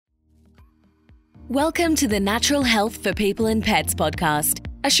Welcome to the Natural Health for People and Pets podcast,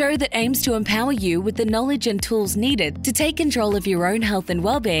 a show that aims to empower you with the knowledge and tools needed to take control of your own health and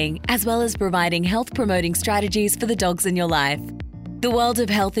well-being, as well as providing health-promoting strategies for the dogs in your life. The world of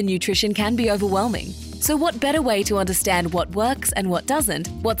health and nutrition can be overwhelming, so what better way to understand what works and what doesn't,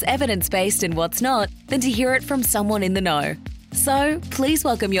 what's evidence-based and what's not, than to hear it from someone in the know. So, please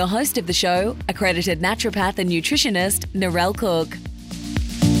welcome your host of the show, accredited naturopath and nutritionist, Narelle Cook.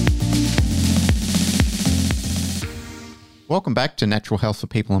 Welcome back to Natural Health for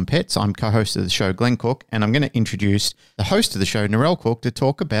People and Pets. I'm co-host of the show, Glenn Cook, and I'm going to introduce the host of the show, Narelle Cook, to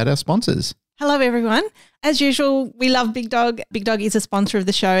talk about our sponsors. Hello, everyone. As usual, we love Big Dog. Big Dog is a sponsor of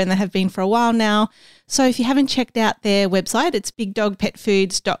the show and they have been for a while now. So if you haven't checked out their website, it's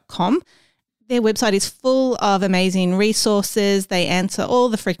bigdogpetfoods.com. Their website is full of amazing resources. They answer all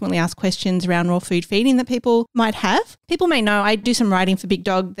the frequently asked questions around raw food feeding that people might have. People may know I do some writing for Big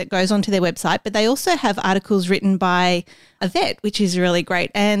Dog that goes onto their website, but they also have articles written by a vet, which is really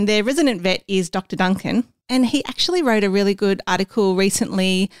great. And their resident vet is Dr. Duncan. And he actually wrote a really good article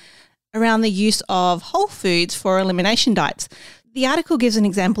recently around the use of whole foods for elimination diets. The article gives an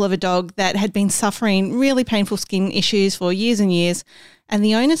example of a dog that had been suffering really painful skin issues for years and years, and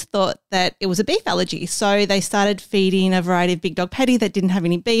the owners thought that it was a beef allergy. So they started feeding a variety of Big Dog patty that didn't have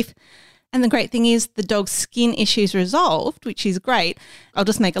any beef. And the great thing is the dog's skin issues resolved, which is great. I'll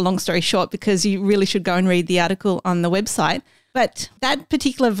just make a long story short because you really should go and read the article on the website. But that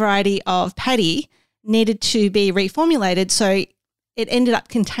particular variety of patty needed to be reformulated, so it ended up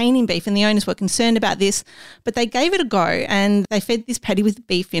containing beef, and the owners were concerned about this, but they gave it a go and they fed this patty with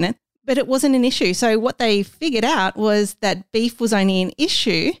beef in it, but it wasn't an issue. So what they figured out was that beef was only an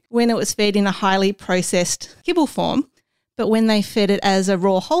issue when it was fed in a highly processed kibble form, but when they fed it as a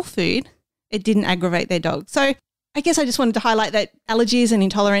raw whole food, it didn't aggravate their dog. So I guess I just wanted to highlight that allergies and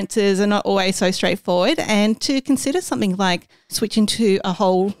intolerances are not always so straightforward, and to consider something like switching to a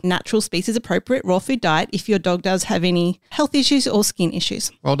whole natural species appropriate raw food diet if your dog does have any health issues or skin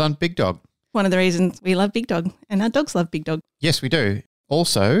issues. Well done, Big Dog. One of the reasons we love Big Dog, and our dogs love Big Dog. Yes, we do.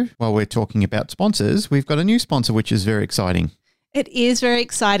 Also, while we're talking about sponsors, we've got a new sponsor, which is very exciting. It is very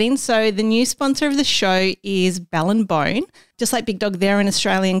exciting. So the new sponsor of the show is Bell & Bone. Just like Big Dog, they're an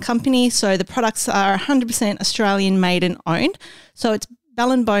Australian company. So the products are 100% Australian made and owned. So it's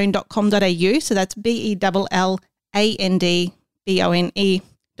bellandbone.com.au. So that's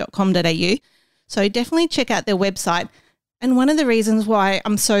BELLANDBONE.com.au. So definitely check out their website. And one of the reasons why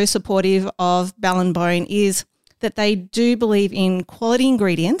I'm so supportive of Bell & Bone is that they do believe in quality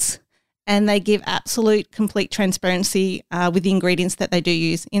ingredients, and they give absolute complete transparency with the ingredients that they do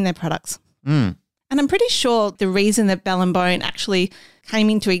use in their products. And I'm pretty sure the reason that Bell & Bone actually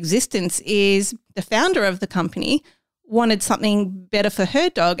came into existence is the founder of the company wanted something better for her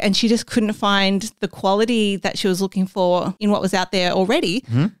dog, and she just couldn't find the quality that she was looking for in what was out there already.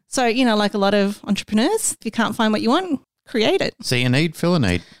 Mm-hmm. So, you know, like a lot of entrepreneurs, if you can't find what you want, create it. See a need, fill a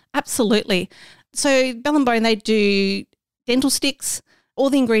need. Absolutely. So Bell & Bone, they do dental sticks. All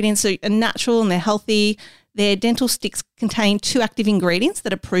the ingredients are natural and they're healthy. Their dental sticks contain 2 active ingredients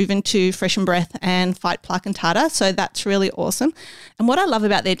that are proven to freshen breath and fight plaque and tartar. So that's really awesome. And what I love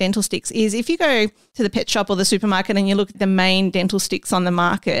about their dental sticks is if you go to the pet shop or the supermarket and you look at the main dental sticks on the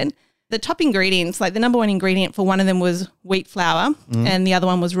market, the top ingredients, like the number one ingredient for one of them was wheat flour and the other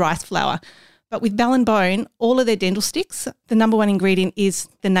one was rice flour. But with Bell & Bone, all of their dental sticks, the number one ingredient is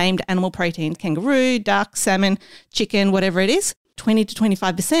the named animal protein: kangaroo, duck, salmon, chicken, whatever it is. 20 to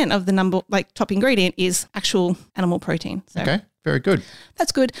 25% of the top ingredient is actual animal protein. So okay, very good.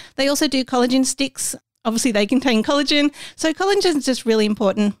 That's good. They also do collagen sticks. Obviously, they contain collagen. So collagen is just really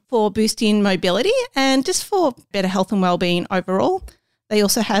important for boosting mobility and just for better health and well-being overall. They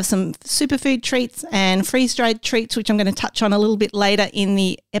also have some superfood treats and freeze-dried treats, which I'm going to touch on a little bit later in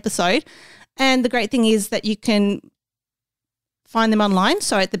the episode. And the great thing is that you can find them online,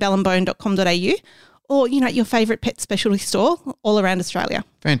 so at thebellandbone.com.au, or, you know, at your favourite pet specialty store all around Australia.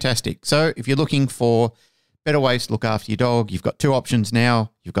 Fantastic. So if you're looking for better ways to look after your dog, you've got 2 options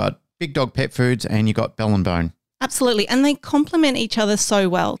now. You've got Big Dog Pet Foods and you've got Bell & Bone. Absolutely. And they complement each other so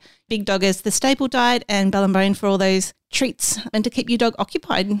well. Big Dog is the staple diet and Bell & Bone for all those treats and to keep your dog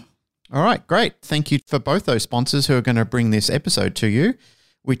occupied. All right, great. Thank you for both those sponsors who are going to bring this episode to you,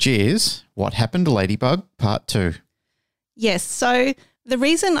 which is What Happened to Ladybug Part 2. Yes. So the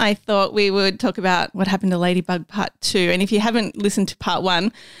reason I thought we would talk about What Happened to Ladybug Part 2, and if you haven't listened to Part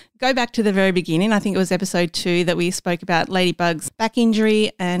 1, go back to the very beginning. I think it was episode 2 that we spoke about Ladybug's back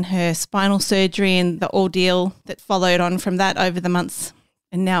injury and her spinal surgery and the ordeal that followed on from that over the months,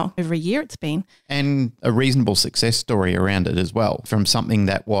 and now over a year it's been. And a reasonable success story around it as well, from something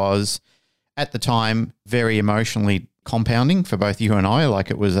that was at the time, very emotionally compounding for both you and I. Like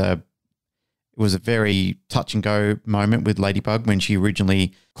it was a very touch and go moment with Ladybug when she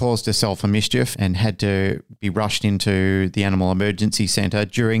originally caused herself a mischief and had to be rushed into the Animal Emergency Centre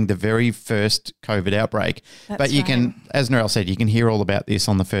during the very first COVID outbreak. But you can, as Narelle said, you can hear all about this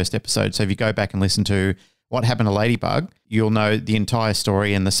on the first episode. So if you go back and listen to what happened to Ladybug, you'll know the entire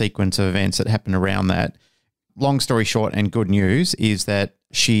story and the sequence of events that happened around that. Long story short and good news is that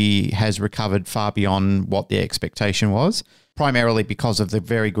she has recovered far beyond what the expectation was. Primarily because of the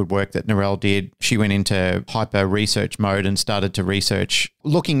very good work that Narelle did. She went into hyper research mode and started to research,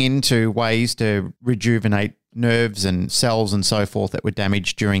 looking into ways to rejuvenate nerves and cells and so forth that were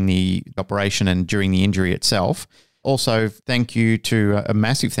damaged during the operation and during the injury itself. Also, a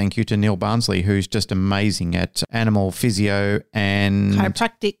massive thank you to Neil Barnsley, who's just amazing at animal physio and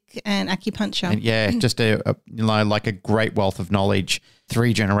chiropractic and acupuncture. And just like a great wealth of knowledge,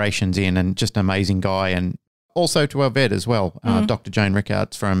 3 generations in, and just an amazing guy. And also to our vet as well, Dr. Jane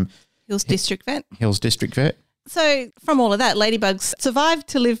Rickards from Hills District Vet. So from all of that, Ladybug's survived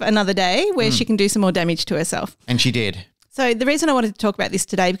to live another day where she can do some more damage to herself. And she did. So the reason I wanted to talk about this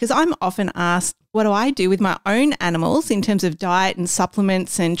today, because I'm often asked, what do I do with my own animals in terms of diet and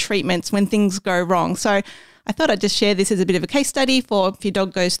supplements and treatments when things go wrong? So I thought I'd just share this as a bit of a case study for if your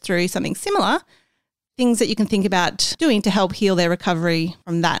dog goes through something similar, things that you can think about doing to help heal their recovery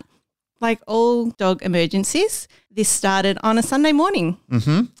from that. Like all dog emergencies, this started on a Sunday morning.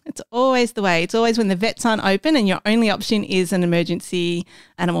 Mm-hmm. It's always the way. It's always when the vets aren't open and your only option is an emergency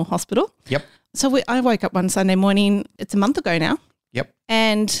animal hospital. Yep. So I woke up one Sunday morning, it's a month ago now. Yep.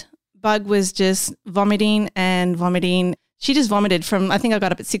 And Bug was just vomiting and vomiting. She just vomited from, I think I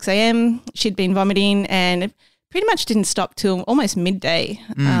got up at 6 a.m. She'd been vomiting and it pretty much didn't stop till almost midday,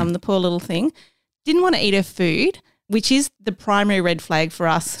 the poor little thing. Didn't want to eat her food, which is the primary red flag for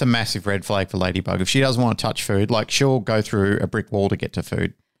us. It's a massive red flag for Ladybug. If she doesn't want to touch food, like she'll go through a brick wall to get to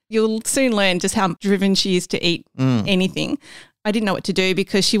food. You'll soon learn just how driven she is to eat anything. I didn't know what to do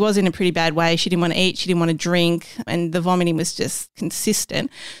because she was in a pretty bad way. She didn't want to eat, she didn't want to drink, and the vomiting was just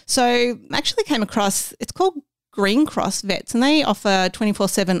consistent. So I actually came across, it's called Green Cross Vets, and they offer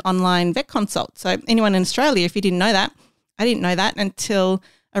 24/7 online vet consults. So anyone in Australia, if you didn't know that, I didn't know that until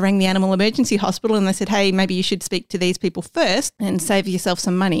I rang the Animal Emergency Hospital and they said, hey, maybe you should speak to these people first and save yourself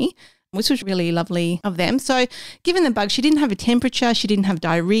some money, which was really lovely of them. So given the Bug, she didn't have a temperature, she didn't have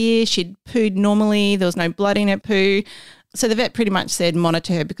diarrhea, she'd pooed normally, there was no blood in her poo. So the vet pretty much said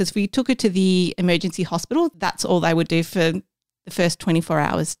monitor her, because if we took her to the emergency hospital, that's all they would do for the first 24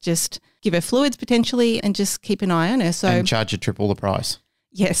 hours, just give her fluids potentially and just keep an eye on her. And charge her triple the price.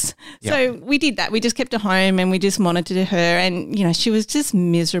 Yes. Yep. So we did that. We just kept her home and we just monitored her, and, she was just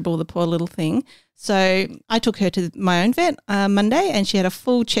miserable, the poor little thing. So I took her to my own vet Monday and she had a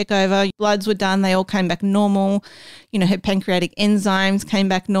full check over. Bloods were done. They all came back normal. Her pancreatic enzymes came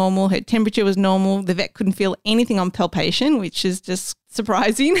back normal. Her temperature was normal. The vet couldn't feel anything on palpation, which is just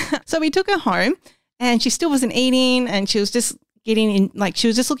surprising. So we took her home and she still wasn't eating and she was just getting in, she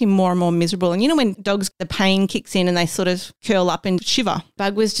was just looking more and more miserable. And when dogs, the pain kicks in and they sort of curl up and shiver.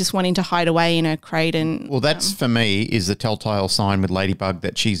 Bug was just wanting to hide away in her crate. And well, that's for me is the telltale sign with Ladybug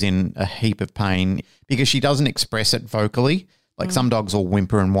that she's in a heap of pain, because she doesn't express it vocally. Like some dogs will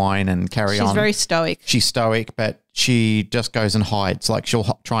whimper and whine and carry on. She's very stoic. She's stoic, but she just goes and hides. Like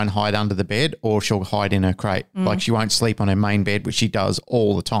she'll try and hide under the bed or she'll hide in her crate. Like she won't sleep on her main bed, which she does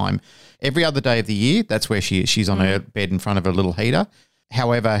all the time. Every other day of the year, that's where she is. She's on her bed in front of a little heater.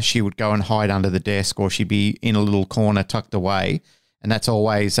 However, she would go and hide under the desk or she'd be in a little corner tucked away. And that's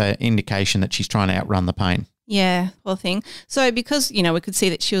always an indication that she's trying to outrun the pain. Yeah, poor thing. So because, we could see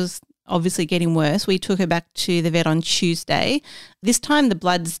that she was obviously getting worse, we took her back to the vet on Tuesday. This time the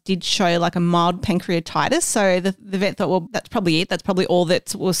bloods did show like a mild pancreatitis. So the vet thought, well, that's probably it. That's probably all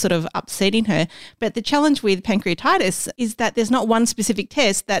that was sort of upsetting her. But the challenge with pancreatitis is that there's not one specific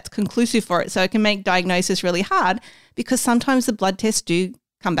test that's conclusive for it. So it can make diagnosis really hard because sometimes the blood tests do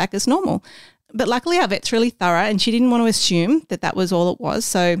come back as normal. But luckily our vet's really thorough and she didn't want to assume that that was all it was.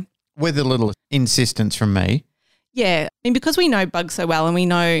 So with a little insistence from me. Yeah. Because we know Bug so well and we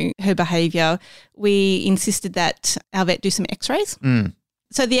know her behaviour, we insisted that our vet do some x-rays.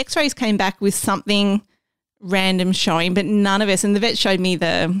 So the x-rays came back with something random showing, but none of us, and the vet showed me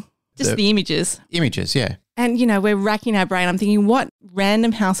the images. Images, yeah. And, we're racking our brain. I'm thinking, what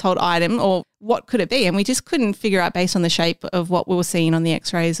random household item or what could it be? And we just couldn't figure out based on the shape of what we were seeing on the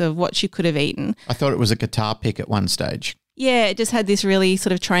x-rays of what she could have eaten. I thought it was a guitar pick at one stage. Yeah, it just had this really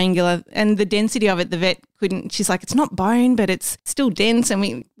sort of triangular, and the density of it, the vet couldn't, she's like, it's not bone, but it's still dense, and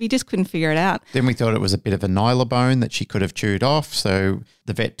we just couldn't figure it out. Then we thought it was a bit of a nyla that she could have chewed off. So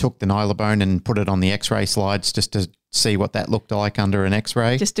the vet took the nyla and put it on the x-ray slides just to see what that looked like under an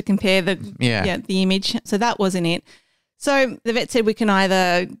x-ray. Just to compare the image. So that wasn't it. So the vet said we can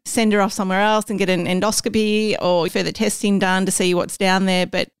either send her off somewhere else and get an endoscopy or further testing done to see what's down there.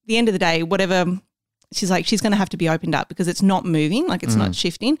 But at the end of the day, whatever, she's like, she's going to have to be opened up because it's not moving, like it's not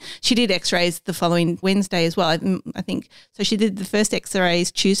shifting. She did x-rays the following Wednesday as well, I think. So she did the first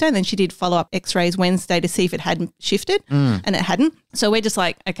x-rays Tuesday and then she did follow-up x-rays Wednesday to see if it hadn't shifted and it hadn't. So we're just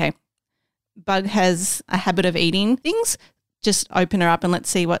like, okay, Bug has a habit of eating things. Just open her up and let's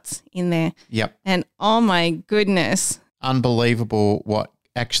see what's in there. Yep. And oh my goodness. Unbelievable what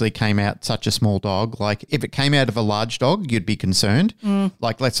actually came out such a small dog. Like if it came out of a large dog, you'd be concerned.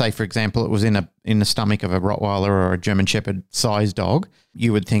 Like let's say, for example, it was in the stomach of a Rottweiler or a German Shepherd size dog.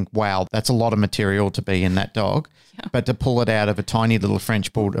 You would think, wow, that's a lot of material to be in that dog. Yeah. But to pull it out of a tiny little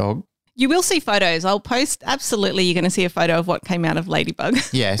French Bulldog. You will see photos. I'll post. Absolutely, you're going to see a photo of what came out of Ladybug.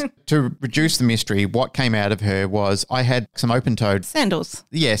 Yes. To reduce the mystery, what came out of her was I had some open-toed sandals.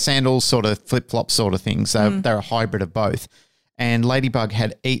 Yeah, sandals, sort of flip-flop sort of things. They're a hybrid of both. And Ladybug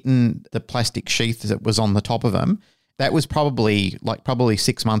had eaten the plastic sheath that was on the top of them. That was probably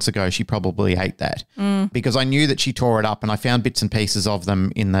 6 months ago she probably ate that because I knew that she tore it up and I found bits and pieces of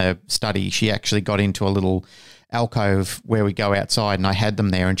them in the study. She actually got into a little alcove where we go outside and I had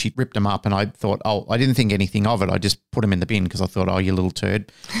them there and she ripped them up and I thought, oh, I didn't think anything of it. I just put them in the bin because I thought, oh, you little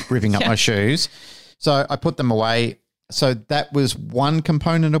turd, ripping up my shoes. So I put them away. So that was one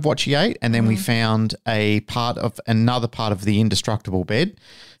component of what she ate. And then we found another part of the indestructible bed.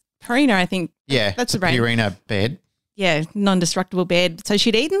 Purina, I think. Yeah, that's a Purina bed. Yeah, non-destructible bed. So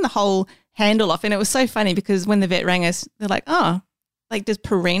she'd eaten the whole handle off and it was so funny because when the vet rang us, they're like, oh, like, does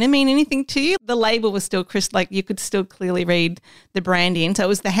Purina mean anything to you? The label was still crisp, like you could still clearly read the brand in. So it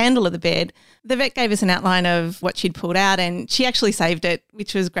was the handle of the bed. The vet gave us an outline of what she'd pulled out and she actually saved it,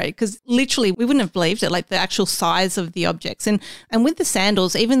 which was great because literally we wouldn't have believed it, like the actual size of the objects. And with the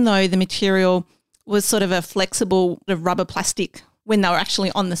sandals, even though the material was sort of a flexible rubber plastic when they were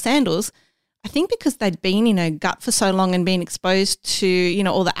actually on the sandals, I think because they'd been in her gut for so long and been exposed to,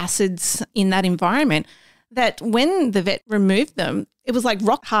 all the acids in that environment, that when the vet removed them, it was like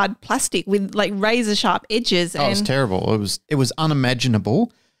rock hard plastic with like razor sharp edges. Oh, it was terrible. It was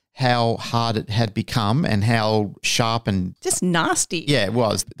unimaginable how hard it had become and how sharp and just nasty. Yeah, it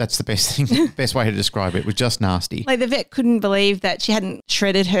was. That's the best way to describe it. It was just nasty. Like the vet couldn't believe that she hadn't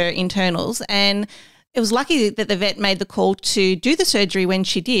shredded her internals, and it was lucky that the vet made the call to do the surgery when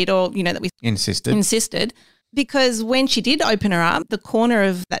she did, or that we insisted, because when she did open her up, the corner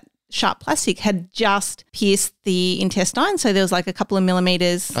of that sharp plastic had just pierced the intestine. So there was like a couple of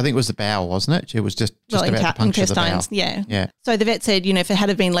millimeters. I think it was the bowel, wasn't it? It was just about to puncture the bowel. Yeah. So the vet said, if it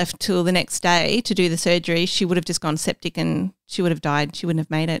had been left till the next day to do the surgery, she would have just gone septic and she would have died. She wouldn't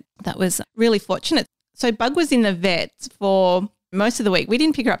have made it. That was really fortunate. So Bug was in the vet for most of the week. We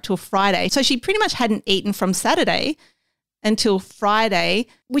didn't pick her up till Friday. So she pretty much hadn't eaten from Saturday until Friday,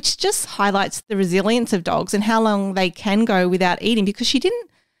 which just highlights the resilience of dogs and how long they can go without eating, because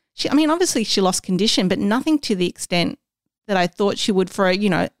obviously she lost condition, but nothing to the extent that I thought she would for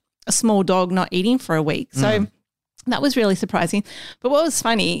a small dog not eating for a week. So that was really surprising. But what was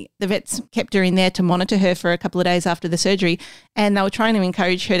funny, the vets kept her in there to monitor her for a couple of days after the surgery, and they were trying to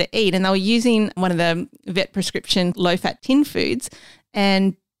encourage her to eat, and they were using one of the vet prescription low-fat tin foods,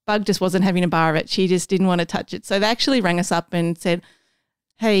 and Bug just wasn't having a bar of it. She just didn't want to touch it. So they actually rang us up and said,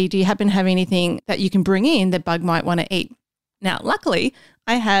 hey, do you happen to have anything that you can bring in that Bug might want to eat? Now, luckily,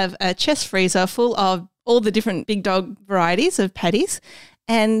 I have a chest freezer full of all the different big dog varieties of patties,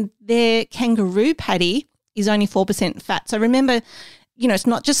 and their kangaroo patty is only 4% fat. So remember, it's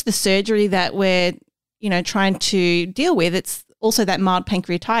not just the surgery that we're, trying to deal with. It's also that mild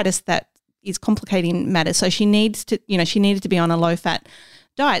pancreatitis that is complicating matters. So she needed to be on a low-fat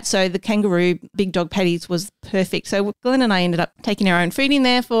diet. So the kangaroo big dog patties was perfect. So Glenn and I ended up taking our own food in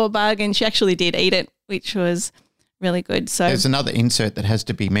there for Bug, and she actually did eat it, which was really good. So there's another insert that has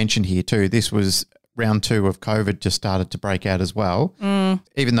to be mentioned here too. This was round 2 of COVID just started to break out as well.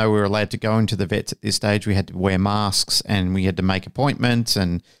 Even though we were allowed to go into the vets at this stage, we had to wear masks and we had to make appointments.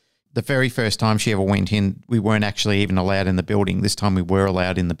 And the very first time she ever went in, we weren't actually even allowed in the building. This time we were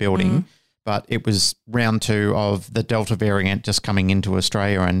allowed in the building. But it was round 2 of the Delta variant just coming into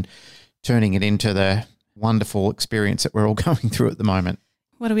Australia and turning it into the wonderful experience that we're all going through at the moment.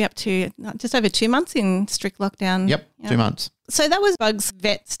 what are we up to? Just over 2 months in strict lockdown. Yep, 2 months. So that was Bug's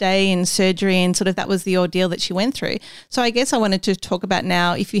vet stay and surgery, and sort of that was the ordeal that she went through. So I guess I wanted to talk about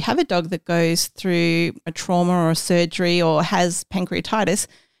now, if you have a dog that goes through a trauma or a surgery or has pancreatitis,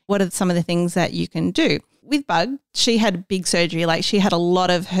 what are some of the things that you can do? With Bug, she had big surgery. Like, she had a lot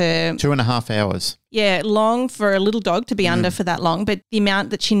of her 2.5 hours. Yeah, long for a little dog to be under for that long, but the amount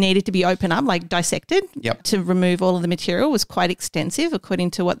that she needed to be opened up, like dissected, to remove all of the material was quite extensive,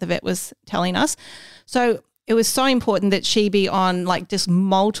 according to what the vet was telling us. So it was so important that she be on like just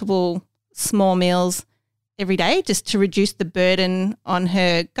multiple small meals every day, just to reduce the burden on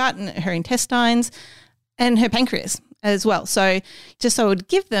her gut and her intestines and her pancreas as well. So just so it would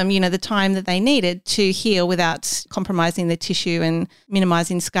give them, the time that they needed to heal without compromising the tissue and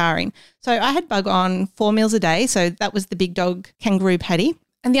minimizing scarring. So I had Bug on 4 meals a day. So that was the Big Dog kangaroo patty.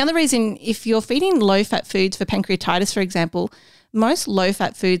 And the other reason, if you're feeding low-fat foods for pancreatitis, for example, most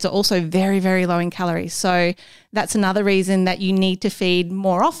low-fat foods are also very, very low in calories. So that's another reason that you need to feed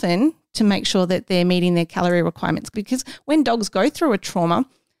more often to make sure that they're meeting their calorie requirements. Because when dogs go through a trauma,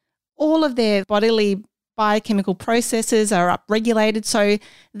 all of their bodily biochemical processes are upregulated, so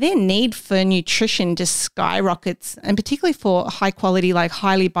their need for nutrition just skyrockets, and particularly for high quality, like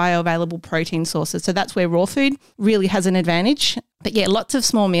highly bioavailable protein sources. So that's where raw food really has an advantage. But yeah, lots of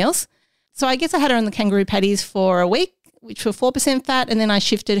small meals. So I guess I had her on the kangaroo patties for a week, which were 4% fat, and then I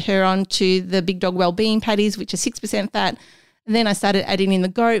shifted her onto the Big Dog Wellbeing patties, which are 6% fat. And then I started adding in the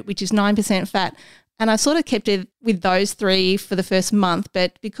goat, which is 9% fat. And I sort of kept it with those 3 for the first month.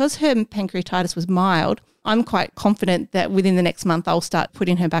 But because her pancreatitis was mild, I'm quite confident that within the next month I'll start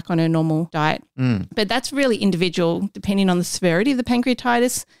putting her back on her normal diet. But that's really individual, depending on the severity of the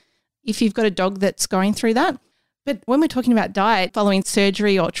pancreatitis, if you've got a dog that's going through that. But when we're talking about diet following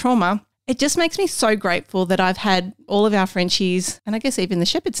surgery or trauma, it just makes me so grateful that I've had all of our Frenchies, and I guess even the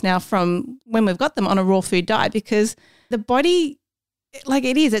Shepherds now, from when we've got them on a raw food diet, because the body, like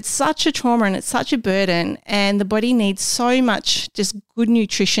it's such a trauma and it's such a burden, and the body needs so much just good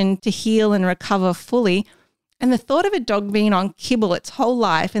nutrition to heal and recover fully. And the thought of a dog being on kibble its whole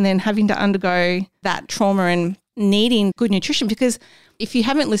life and then having to undergo that trauma and needing good nutrition, because if you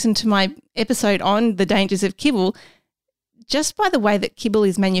haven't listened to my episode on the dangers of kibble, just by the way that kibble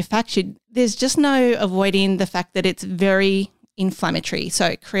is manufactured, there's just no avoiding the fact that it's very inflammatory. So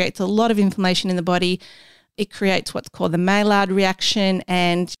it creates a lot of inflammation in the body. It creates what's called the Maillard reaction,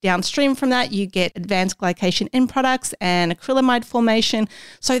 and downstream from that you get advanced glycation end products and acrylamide formation.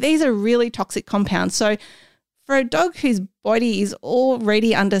 So these are really toxic compounds. So for a dog whose body is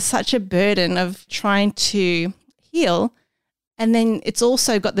already under such a burden of trying to heal, and then it's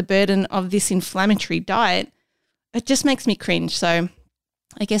also got the burden of this inflammatory diet, it just makes me cringe. So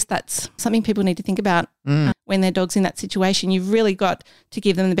I guess that's something people need to think about when their dog's in that situation. You've really got to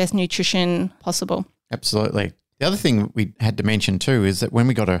give them the best nutrition possible. Absolutely. The other thing we had to mention too is that when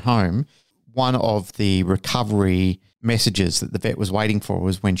we got her home, one of the recovery messages that the vet was waiting for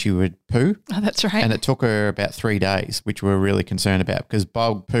was when she would poo. Oh, that's right. And it took her about 3 days, which we were really concerned about, because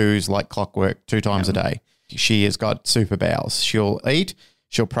Bug poos like clockwork 2 times a day. She has got super bowels. She'll eat,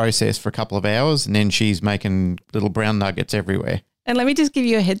 she'll process for a couple of hours, and then she's making little brown nuggets everywhere. And let me just give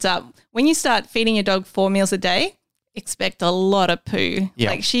you a heads up. When you start feeding your dog 4 meals a day, expect a lot of poo. Yep.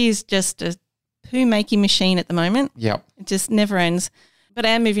 Like, she's just a poo-making machine at the moment. Yep. It just never ends. But I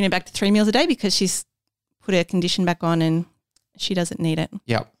am moving her back to 3 meals a day because she's put her condition back on and she doesn't need it.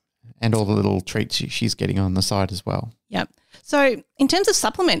 Yep. And all the little treats she's getting on the side as well. Yep. So in terms of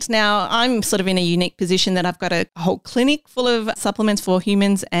supplements, now I'm sort of in a unique position that I've got a whole clinic full of supplements for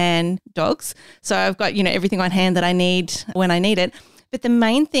humans and dogs. So I've got, everything on hand that I need when I need it. But the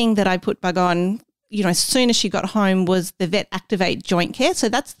main thing that I put Bug on, as soon as she got home, was the Vet Activate Joint Care. So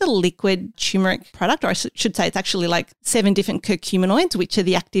that's the liquid turmeric product, or I should say it's actually like 7 different curcuminoids, which are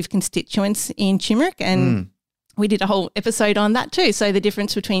the active constituents in turmeric. And we did a whole episode on that too. So the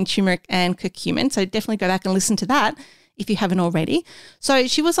difference between turmeric and curcumin. So definitely go back and listen to that if you haven't already. So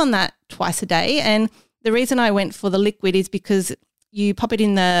she was on that twice a day. And the reason I went for the liquid is because you pop it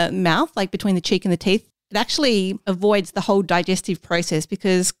in the mouth, like between the cheek and the teeth. It actually avoids the whole digestive process,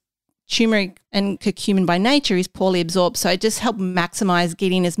 because turmeric and curcumin by nature is poorly absorbed. So it just helped maximize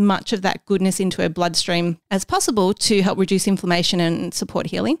getting as much of that goodness into her bloodstream as possible to help reduce inflammation and support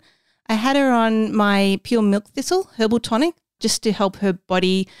healing. I had her on my pure milk thistle herbal tonic just to help her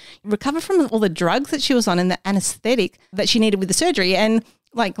body recover from all the drugs that she was on and the anesthetic that she needed with the surgery. And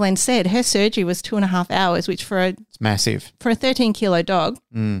like Glenn said, her surgery was 2.5 hours, which it's massive. For a 13-kilo dog,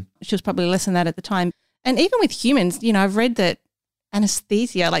 she was probably less than that at the time. And even with humans, I've read that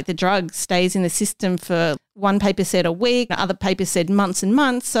anesthesia, like the drug stays in the system for one paper said a week, other paper said months and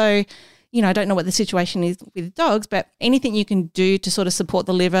months. So, I don't know what the situation is with dogs, but anything you can do to sort of support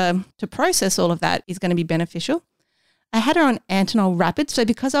the liver to process all of that is going to be beneficial. I had her on Antinol Rapid. So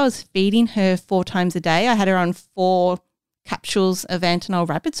because I was feeding her 4 times a day, I had her on 4 capsules of Antinol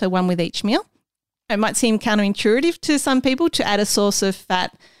Rapid, so 1 with each meal. It might seem counterintuitive to some people to add a source of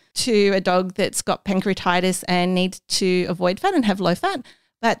fat to a dog that's got pancreatitis and needs to avoid fat and have low fat.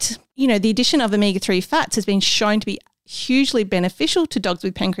 But, the addition of omega-3 fats has been shown to be hugely beneficial to dogs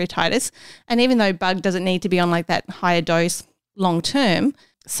with pancreatitis. And even though Bug doesn't need to be on like that higher dose long term,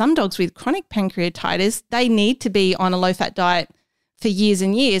 some dogs with chronic pancreatitis, they need to be on a low-fat diet for years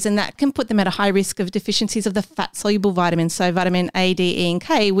and years, and that can put them at a high risk of deficiencies of the fat-soluble vitamins, so vitamin A, D, E, and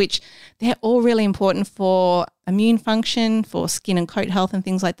K, which they're all really important for immune function, for skin and coat health and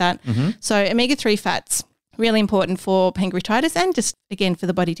things like that. Mm-hmm. So omega-3 fats, really important for pancreatitis and just, again, for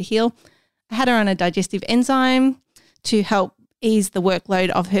the body to heal. I had her on a digestive enzyme to help ease the workload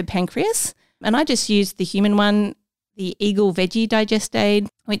of her pancreas, and I just used the human one, the Eagle Veggie Digest Aid,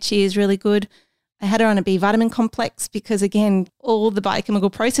 which is really good. I had her on a B vitamin complex because, again, all the biochemical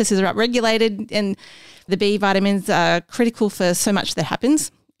processes are upregulated and the B vitamins are critical for so much that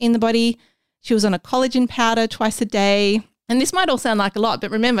happens in the body. She was on a collagen powder twice a day. And this might all sound like a lot, but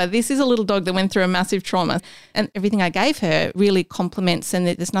remember, this is a little dog that went through a massive trauma and everything I gave her really complements and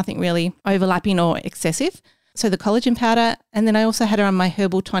there's nothing really overlapping or excessive. So the collagen powder, and then I also had her on my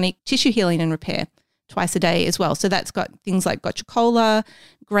herbal tonic tissue healing and repair twice a day as well. So that's got things like gotcha cola,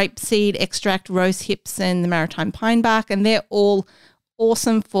 grapeseed extract, rose hips, and the maritime pine bark, and they're all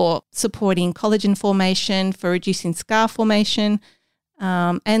awesome for supporting collagen formation, for reducing scar formation,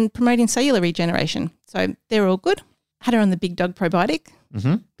 and promoting cellular regeneration. So they're all good. Had her on the Big Dog probiotic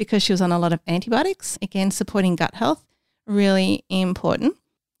because she was on a lot of antibiotics, again, supporting gut health, really important.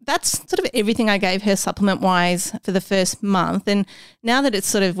 That's sort of everything I gave her supplement-wise for the first month. And now that it's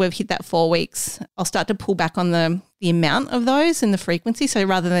sort of we've hit that 4 weeks, I'll start to pull back on the amount of those and the frequency. So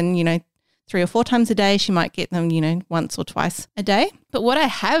rather than, 3 or 4 times a day, she might get them, once or twice a day. But what I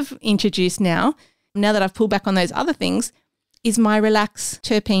have introduced now that I've pulled back on those other things, is my Relax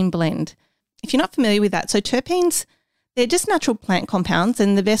Terpene Blend. If you're not familiar with that, so terpenes, they're just natural plant compounds,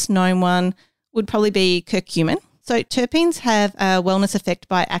 and the best known one would probably be curcumin. So terpenes have a wellness effect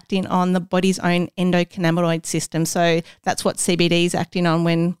by acting on the body's own endocannabinoid system. So that's what CBD is acting on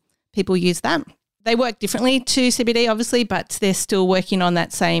when people use that. They work differently to CBD, obviously, but they're still working on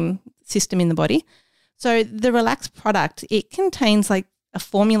that same system in the body. So the Relax product, it contains like a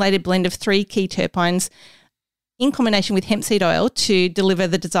formulated blend of 3 key terpenes in combination with hemp seed oil to deliver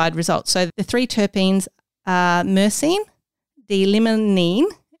the desired results. So the 3 terpenes are myrcene, D-limonene,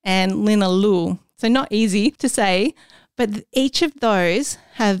 and linalool. So not easy to say, but each of those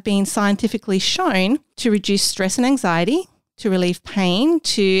have been scientifically shown to reduce stress and anxiety, to relieve pain,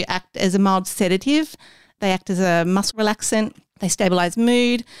 to act as a mild sedative. They act as a muscle relaxant. They stabilize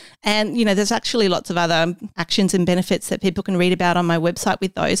mood. And, there's actually lots of other actions and benefits that people can read about on my website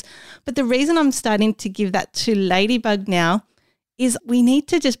with those. But the reason I'm starting to give that to Ladybug now is we need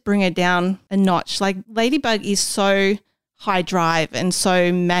to just bring her down a notch. Like Ladybug is so high drive and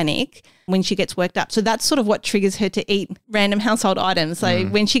so manic when she gets worked up. So that's sort of what triggers her to eat random household items. So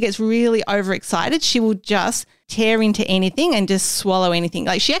when she gets really overexcited, she will just tear into anything and just swallow anything.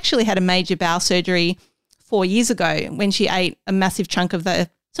 Like she actually had a major bowel surgery 4 years ago when she ate a massive chunk of the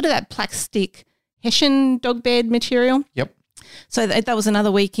sort of that plastic Hessian dog bed material. Yep. So that was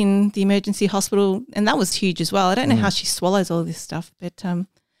another week in the emergency hospital, and that was huge as well. I don't know how she swallows all this stuff, but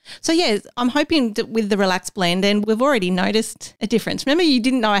so yeah, I'm hoping that with the Relax blend, and we've already noticed a difference. Remember, you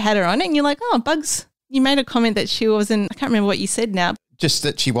didn't know I had her on it, and you're like, oh, Bugs, you made a comment that she wasn't, I can't remember what you said now. Just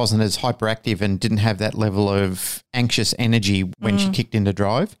that she wasn't as hyperactive and didn't have that level of anxious energy when she kicked into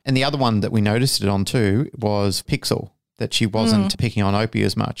drive. And the other one that we noticed it on too was Pixel, that she wasn't picking on Opie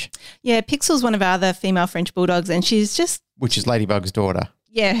as much. Yeah, Pixel's one of our other female French bulldogs, and she's just... Which is Ladybug's daughter.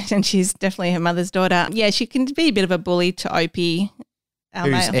 Yeah, and she's definitely her mother's daughter. Yeah, she can be a bit of a bully to Opie.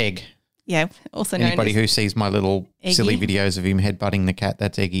 Who's Egg. Yeah, also known as anybody who sees my little Eggy. Silly videos of him headbutting the cat,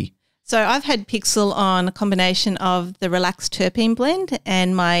 that's Eggy. So I've had Pixel on a combination of the Relax Terpene Blend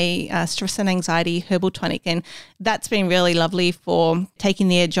and my stress and anxiety herbal tonic, and that's been really lovely for taking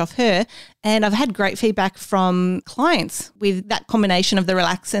the edge off her. And I've had great feedback from clients with that combination of the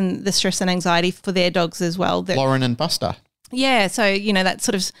Relax and the stress and anxiety for their dogs as well. Lauren and Buster. Yeah, so, that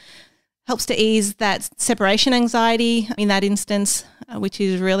sort of helps to ease that separation anxiety in that instance, which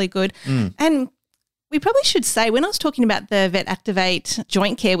is really good. And we probably should say, when I was talking about the Vet Activate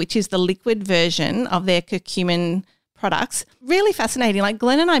Joint Care, which is the liquid version of their curcumin products. Really fascinating. Like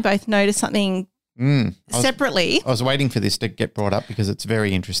Glenn and I both noticed something separately. I was waiting for this to get brought up because it's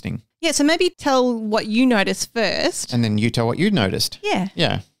very interesting. Yeah, so maybe tell what you noticed first. And then you tell what you noticed. Yeah.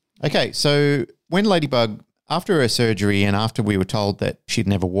 Yeah. Okay, so when Ladybug, after her surgery and after we were told that she'd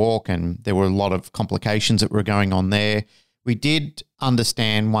never walk and there were a lot of complications that were going on there, we did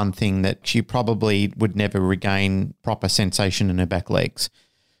understand one thing, that she probably would never regain proper sensation in her back legs.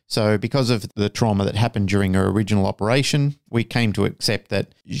 So because of the trauma that happened during her original operation, we came to accept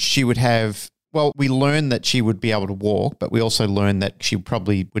that she would have, well, we learned that she would be able to walk, but we also learned that she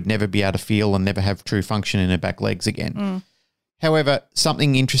probably would never be able to feel and never have true function in her back legs again. However,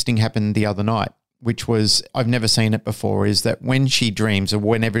 something interesting happened the other night, which was, I've never seen it before, is that when she dreams, or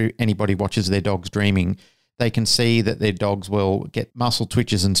whenever anybody watches their dogs dreaming, they can see that their dogs will get muscle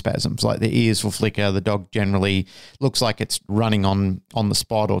twitches and spasms, like their ears will flicker. The dog generally looks like it's running on the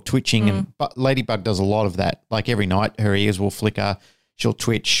spot or twitching. But Ladybug does a lot of that. Like every night her ears will flicker, she'll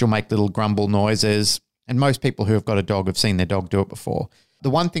twitch, she'll make little grumble noises. And most people who have got a dog have seen their dog do it before.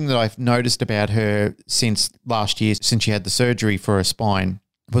 The one thing that I've noticed about her since last year, since she had the surgery for her spine,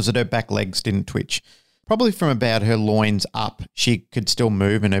 was that her back legs didn't twitch. Probably from about her loins up, she could still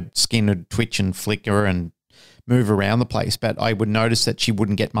move and her skin would twitch and flicker and move around the place, but I would notice that she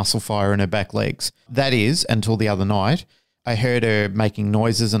wouldn't get muscle fire in her back legs. That is, until the other night, I heard her making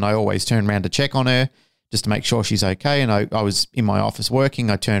noises and I always turn around to check on her just to make sure she's okay. And I was in my office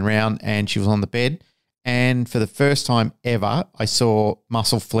working, I turned around and she was on the bed. And for the first time ever, I saw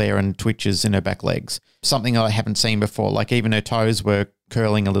muscle flare and twitches in her back legs, something I haven't seen before. Like even her toes were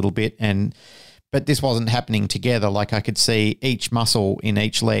curling a little bit, but this wasn't happening together. Like I could see each muscle in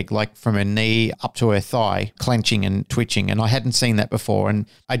each leg, like from her knee up to her thigh, clenching and twitching. And I hadn't seen that before. And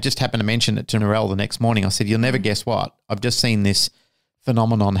I just happened to mention it to Narelle the next morning. I said, you'll never guess what. I've just seen this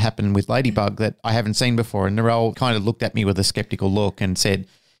phenomenon happen with Ladybug that I haven't seen before. And Narelle kind of looked at me with a skeptical look and said,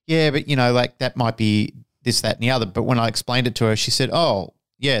 yeah, but like that might be this, that, and the other. But when I explained it to her, she said, oh,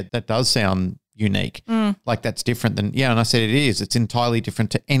 yeah, that does sound unique. Like that's different than, and I said it is. It's entirely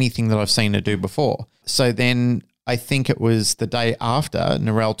different to anything that I've seen her do before. So then I think it was the day after,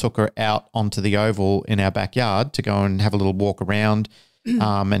 Narelle took her out onto the oval in our backyard to go and have a little walk around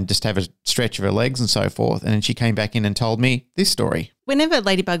and just have a stretch of her legs and so forth. And then she came back in and told me this story. Whenever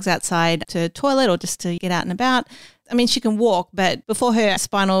Ladybug's outside to toilet or just to get out and about, I mean, she can walk, but before her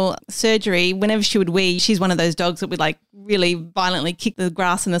spinal surgery, whenever she would wee, she's one of those dogs that would like really violently kick the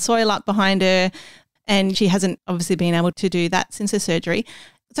grass and the soil up behind her. And she hasn't obviously been able to do that since her surgery.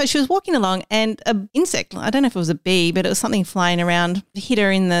 So she was walking along and an insect, I don't know if it was a bee, but it was something flying around, hit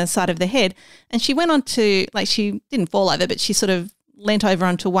her in the side of the head. And she went on to, like she didn't fall over, but she sort of leant over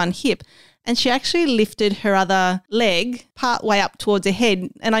onto one hip. And she actually lifted her other leg part way up towards her head.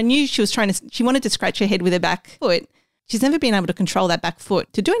 And I knew she wanted to scratch her head with her back foot. She's never been able to control that back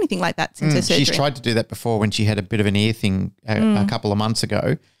foot to do anything like that since her surgery. She's tried to do that before when she had a bit of an ear thing a couple of months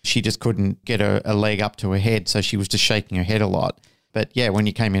ago. She just couldn't get a leg up to her head, so she was just shaking her head a lot. But yeah, when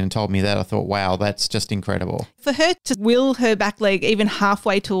you came in and told me that, I thought, wow, that's just incredible. For her to will her back leg even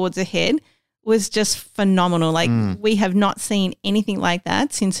halfway towards her head was just phenomenal. Like we have not seen anything like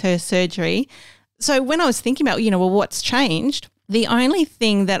that since her surgery. So when I was thinking about, what's changed, the only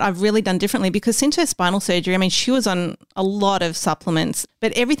thing that I've really done differently, because since her spinal surgery, I mean, she was on a lot of supplements,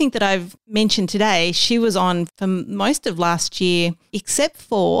 but everything that I've mentioned today, she was on for most of last year, except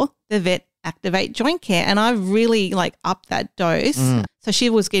for the Vet Activate Joint Care. And I've really upped that dose. So she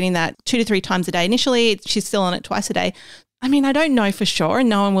was getting that 2 to 3 times a day. Initially, she's still on it twice a day. I mean, I don't know for sure, and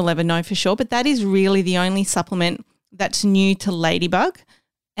no one will ever know for sure, but that is really the only supplement that's new to Ladybug.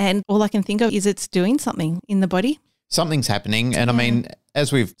 And all I can think of is it's doing something in the body. Something's happening. And I mean,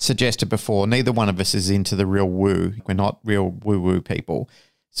 as we've suggested before, neither one of us is into the real woo. We're not real woo-woo people.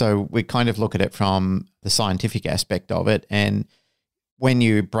 So we kind of look at it from the scientific aspect of it. And when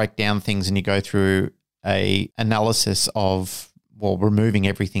you break down things and you go through a analysis of, removing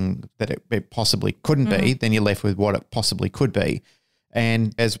everything that it possibly couldn't be, then you're left with what it possibly could be.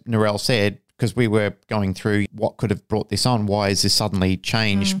 And as Narelle said, because we were going through what could have brought this on. Why is this suddenly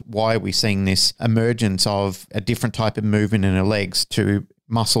changed? Why are we seeing this emergence of a different type of movement in her legs to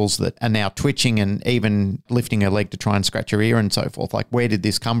muscles that are now twitching and even lifting her leg to try and scratch her ear and so forth? Like, where did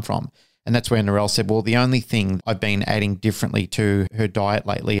this come from? And that's where Narelle said, well, the only thing I've been adding differently to her diet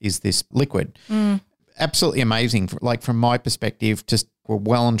lately is this liquid. Absolutely amazing. Like from my perspective, just we're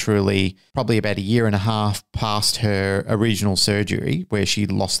well and truly probably about 1.5 years past her original surgery where she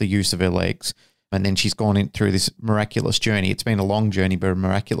lost the use of her legs. And then she's gone through this miraculous journey. It's been a long journey, but a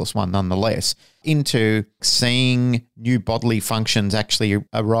miraculous one nonetheless, into seeing new bodily functions actually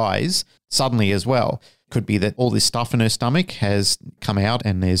arise suddenly as well. Could be that all this stuff in her stomach has come out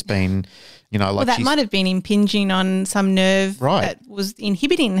and there's been, well, that might have been impinging on some nerve that was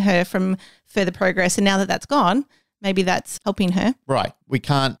inhibiting her from further progress. And now that that's gone, maybe that's helping her. Right. We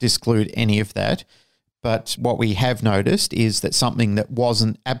can't disclude any of that. But what we have noticed is that something that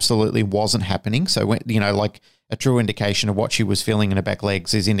absolutely wasn't happening. So, like a true indication of what she was feeling in her back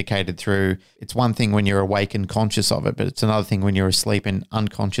legs is indicated through, it's one thing when you're awake and conscious of it, but it's another thing when you're asleep and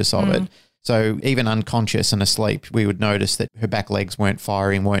unconscious of it. So even unconscious and asleep, we would notice that her back legs weren't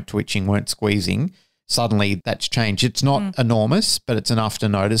firing, weren't twitching, weren't squeezing. Suddenly that's changed. It's not enormous, but it's enough to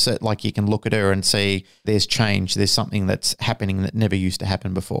notice it. Like you can look at her and see there's change. There's something that's happening that never used to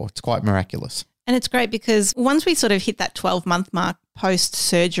happen before. It's quite miraculous. And it's great because once we sort of hit that 12-month mark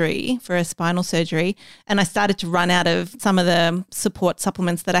post-surgery for a spinal surgery, and I started to run out of some of the support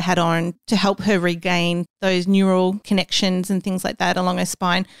supplements that I had on to help her regain those neural connections and things like that along her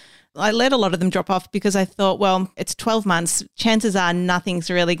spine, I let a lot of them drop off because I thought, well, it's 12 months. Chances are nothing's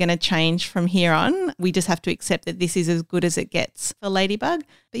really going to change from here on. We just have to accept that this is as good as it gets for Ladybug.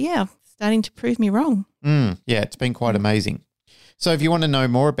 But yeah, starting to prove me wrong. Yeah, it's been quite amazing. So if you want to know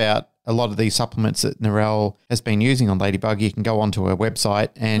more about a lot of these supplements that Narelle has been using on Ladybug, you can go onto her website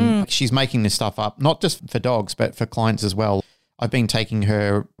and she's making this stuff up, not just for dogs, but for clients as well. I've been taking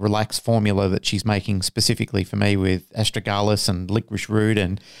her Relax formula that she's making specifically for me with astragalus and licorice root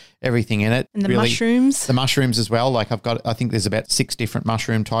and everything in it. And the mushrooms. The mushrooms as well. Like I think there's about 6 different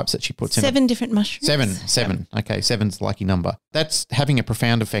mushroom types that she puts in. 7 different mushrooms? 7. Okay, 7's the lucky number. That's having a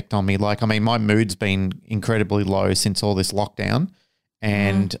profound effect on me. My mood's been incredibly low since all this lockdown.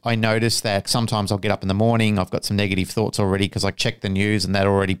 And I notice that sometimes I'll get up in the morning, I've got some negative thoughts already because I check the news and that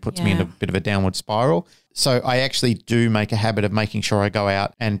already puts me in a bit of a downward spiral. So I actually do make a habit of making sure I go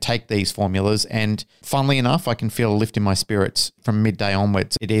out and take these formulas. And funnily enough, I can feel a lift in my spirits from midday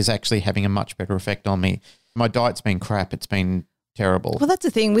onwards. It is actually having a much better effect on me. My diet's been crap. It's been terrible. Well, that's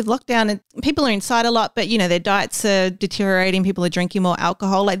the thing with lockdown. People are inside a lot, but, their diets are deteriorating. People are drinking more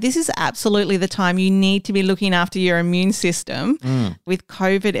alcohol. This is absolutely the time you need to be looking after your immune system with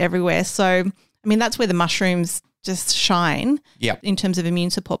COVID everywhere. So, that's where the mushrooms just shine in terms of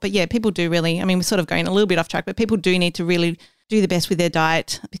immune support. But, yeah, people do really, we're sort of going a little bit off track, but people do need to really do the best with their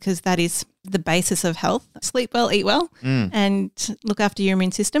diet because that is the basis of health. Sleep well, eat well, and look after your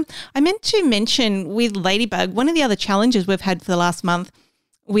immune system. I meant to mention with Ladybug, one of the other challenges we've had for the last month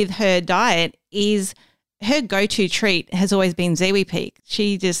with her diet is her go-to treat has always been Ziwi Peak.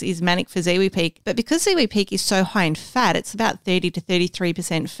 She just is manic for Ziwi Peak. But because Ziwi Peak is so high in fat, it's about 30 to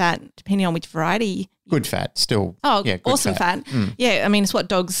 33% fat, depending on which variety. Good fat still. Oh, yeah, awesome fat. Yeah, it's what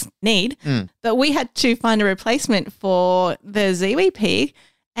dogs need. But we had to find a replacement for the Ziwi Peak.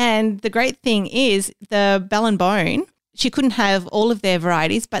 And the great thing is the Bell and Bone, she couldn't have all of their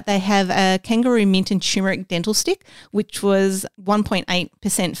varieties, but they have a kangaroo mint and turmeric dental stick, which was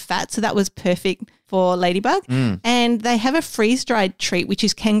 1.8% fat. So that was perfect for Ladybug. And they have a freeze-dried treat, which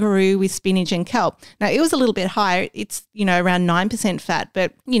is kangaroo with spinach and kelp. Now, it was a little bit higher. It's, around 9% fat.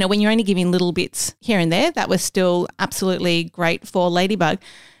 But, when you're only giving little bits here and there, that was still absolutely great for Ladybug.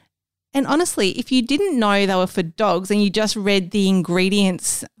 And honestly, if you didn't know they were for dogs and you just read the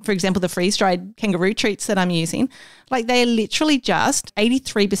ingredients, for example, the freeze-dried kangaroo treats that I'm using, they're literally just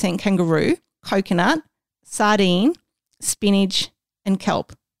 83% kangaroo, coconut, sardine, spinach, and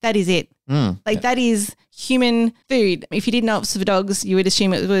kelp. That is it. That is human food. If you didn't know it was for dogs, you would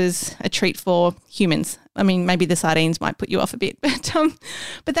assume it was a treat for humans. Maybe the sardines might put you off a bit, but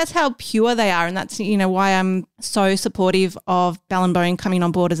that's how pure they are. And that's, why I'm so supportive of Bell and Bone coming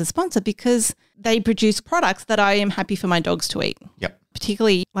on board as a sponsor, because they produce products that I am happy for my dogs to eat. Yep.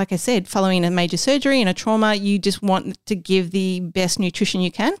 Particularly, like I said, following a major surgery and a trauma, you just want to give the best nutrition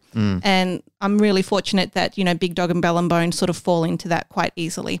you can. And I'm really fortunate that, Big Dog and Bell and Bone sort of fall into that quite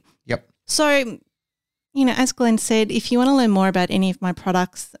easily. Yep. So, as Glenn said, if you want to learn more about any of my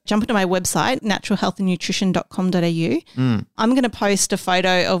products, jump into my website, naturalhealthandnutrition.com.au. I'm going to post a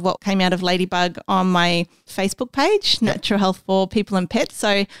photo of what came out of Ladybug on my Facebook page, Natural Health for People and Pets.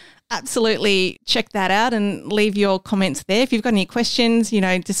 So absolutely check that out and leave your comments there. If you've got any questions,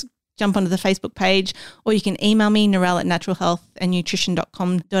 just jump onto the Facebook page, or you can email me,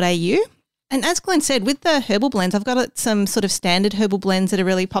 narelle@naturalhealthandnutrition.com.au. And as Glenn said, with the herbal blends, I've got some sort of standard herbal blends that are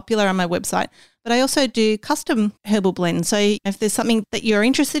really popular on my website, but I also do custom herbal blends. So if there's something that you're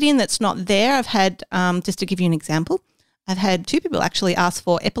interested in that's not there, I've had, just to give you an example, I've had 2 people actually ask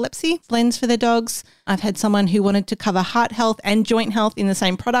for epilepsy blends for their dogs. I've had someone who wanted to cover heart health and joint health in the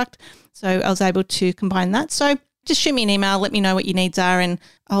same product. So I was able to combine that. So just shoot me an email, let me know what your needs are, and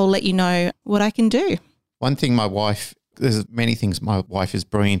I'll let you know what I can do. One thing there's many things my wife is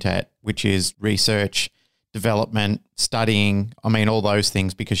brilliant at, which is research development, studying, I mean, all those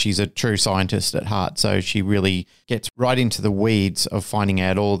things, because she's a true scientist at heart. So she really gets right into the weeds of finding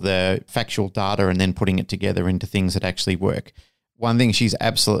out all the factual data and then putting it together into things that actually work. One thing she's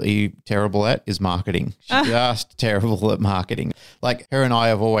absolutely terrible at is marketing. She's just terrible at marketing. Like, her and I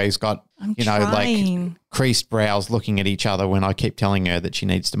have always got, like creased brows looking at each other when I keep telling her that she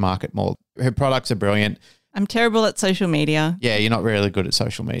needs to market more. Her products are brilliant. I'm terrible at social media. Yeah, you're not really good at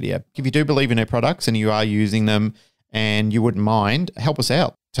social media. If you do believe in her products and you are using them and you wouldn't mind, help us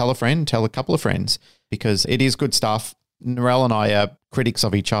out. Tell a friend, tell a couple of friends, because it is good stuff. Narelle and I are critics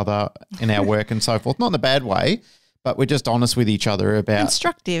of each other in our work and so forth, not in a bad way, but we're just honest with each other about...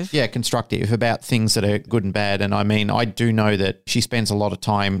 Constructive. Yeah, constructive, about things that are good and bad. And I mean, I do know that she spends a lot of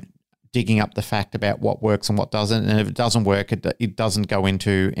time digging up the fact about what works and what doesn't. And if it doesn't work, it doesn't go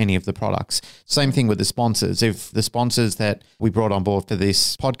into any of the products. Same thing with the sponsors. If the sponsors that we brought on board for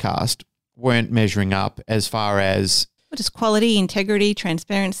this podcast weren't measuring up as far as... Just quality, integrity,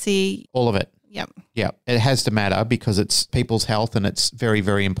 transparency. All of it. Yep. Yeah, it has to matter because it's people's health and it's very,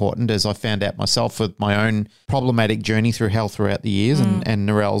 very important, as I found out myself with my own problematic journey through health throughout the years, and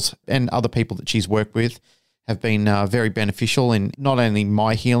Narelle's and other people that she's worked with have been very beneficial in not only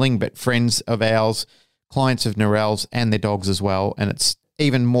my healing, but friends of ours, clients of Narelle's and their dogs as well. And it's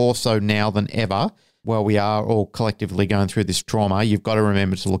even more so now than ever, while we are all collectively going through this trauma. You've got to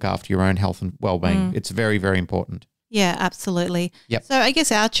remember to look after your own health and well-being. It's very, very important. Yeah, absolutely. Yep. So I guess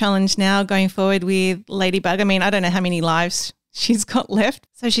our challenge now going forward with Ladybug, I mean, I don't know how many lives she's got left.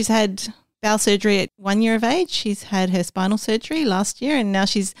 So she's had bowel surgery at 1 year of age. She's had her spinal surgery last year, and now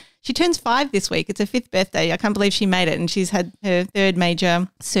she turns 5 this week. It's her 5th birthday. I can't believe she made it, and she's had her 3rd major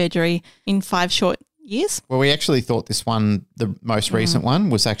surgery in 5 short years. Well, we actually thought this one, the most recent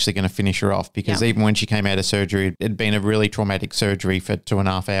one, was actually going to finish her off, because even when she came out of surgery, it had been a really traumatic surgery for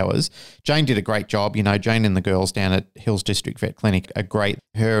 2.5 hours. Jane did a great job. You know, Jane and the girls down at Hills District Vet Clinic are great.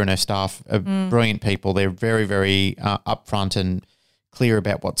 Her and her staff are brilliant people. They're very, very upfront and clear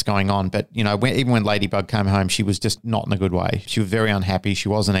about what's going on. But, you know, even when Ladybug came home, she was just not in a good way. She was very unhappy. She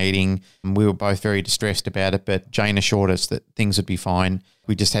wasn't eating. We were both very distressed about it, but Jane assured us that things would be fine.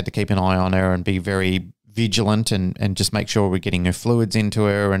 We just had to keep an eye on her and be very vigilant and just make sure we're getting her fluids into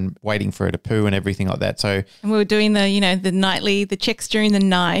her and waiting for her to poo and everything like that. So, and we were doing the checks during the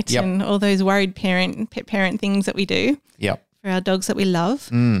night and all those worried pet parent things that we do. Yep. For our dogs that we love.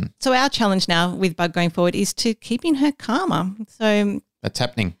 So our challenge now with Bug going forward is to keeping her calmer. So that's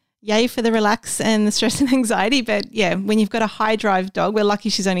happening. Yay for the relax and the stress and anxiety. But yeah, when you've got a high drive dog, we're lucky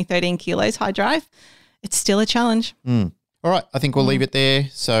she's only 13 kilos high drive, it's still a challenge. All right. I think we'll leave it there.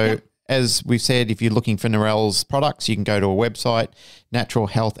 So as we've said, if you're looking for Narelle's products, you can go to our website,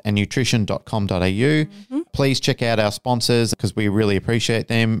 naturalhealthandnutrition.com.au. Please check out our sponsors, because we really appreciate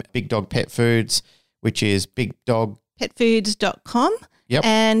them. Big Dog Pet Foods, which is bigdogpetfoods.com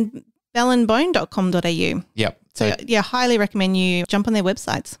and bellandbone.com.au. Yep. So, highly recommend you jump on their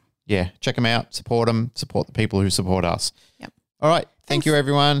websites. Yeah, check them out, support them, support the people who support us. Yep. All right. Thank you,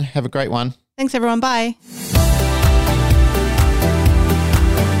 everyone. Have a great one. Thanks, everyone. Bye.